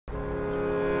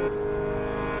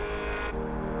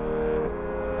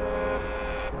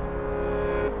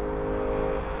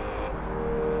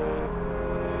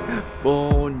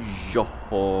Bonjour,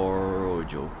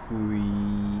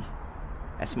 Johui.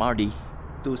 SMRD,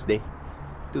 Tuesday,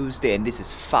 and this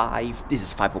is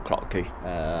 5 o'clock, okay?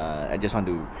 I just want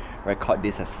to record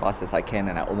this as fast as I can,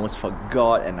 and I almost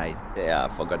forgot, and I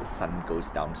forgot the sun goes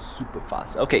down super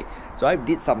fast. Okay, so I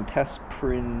did some test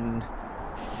print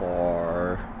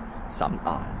for some,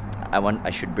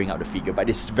 I should bring out the figure, but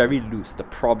it's very loose. The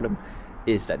problem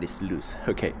is that it's loose.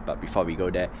 Okay, but before we go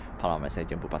there, okay,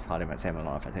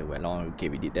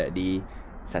 we did that. The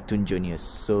Saturn Junior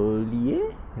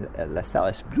Solier, LaSalle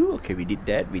is blue. Okay, we did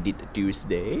that. We did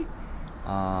Tuesday.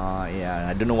 Yeah,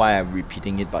 I don't know why I'm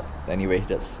repeating it, but anyway,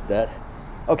 that's that.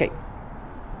 Okay,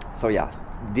 so yeah,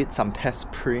 did some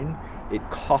test print. It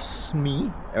cost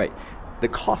me, right? The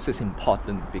cost is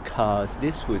important because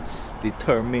this would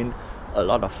determine a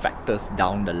lot of factors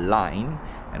down the line,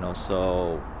 and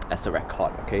also as a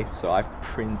record. Okay, so I've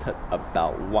printed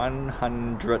about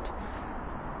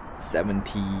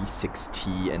 170,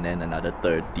 60, and then another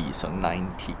 30, so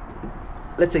 90.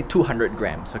 Let's say 200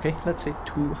 grams. Okay, let's say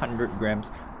 200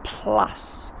 grams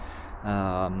plus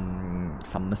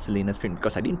some miscellaneous print,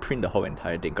 because I didn't print the whole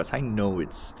entire thing, because I know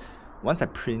it's, once I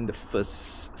print the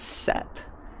first set,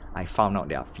 I found out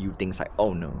there are a few things like,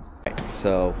 oh no. Right,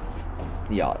 so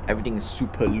yeah, everything is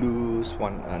super loose.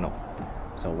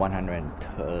 So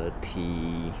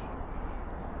 130,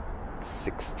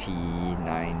 60,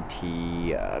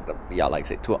 90, yeah, like I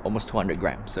said, almost 200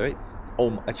 grams, right?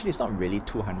 Actually, it's not really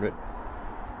 200.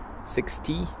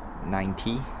 60,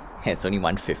 90, it's only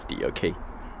 150, okay?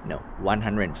 No,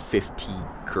 150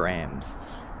 grams.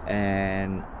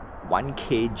 And 1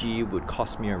 kg would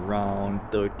cost me around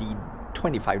 $25,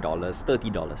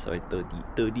 $30, sorry,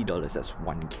 $30, that's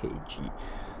 1 kg.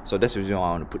 So that's the reason why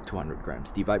I want to put 200 grams.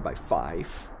 Divide by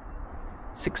 5,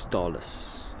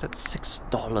 $6. That's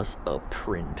 $6 a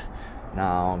print.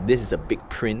 Now, this is a big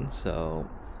print, so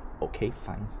okay,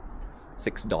 fine.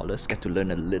 $6, get to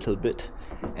learn a little bit.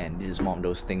 And this is one of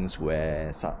those things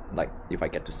where, like, if I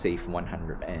get to save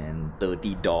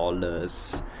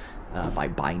 $130 by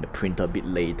buying the printer a bit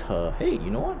later, hey,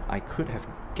 you know what? I could have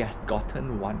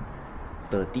gotten 4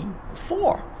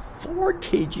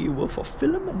 kg worth of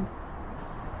filament.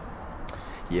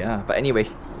 Yeah, but anyway,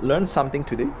 learned something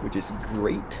today, which is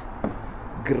great.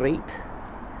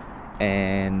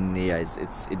 And yeah,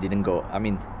 it didn't go, I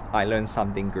mean, I learned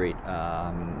something great.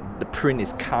 The print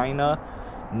is kinda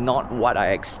not what I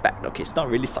expect. Okay, it's not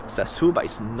really successful, but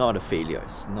it's not a failure.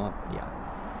 It's not, yeah.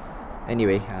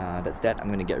 Anyway, that's that. I'm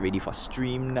gonna get ready for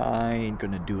stream 9.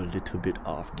 Gonna do a little bit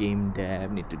of game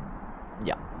dev. Need to,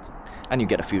 yeah, I need to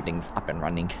get a few things up and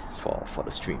running for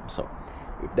the stream. So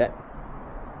with that,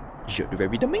 je vais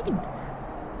read the main.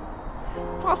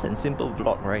 Fast and simple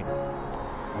vlog, right?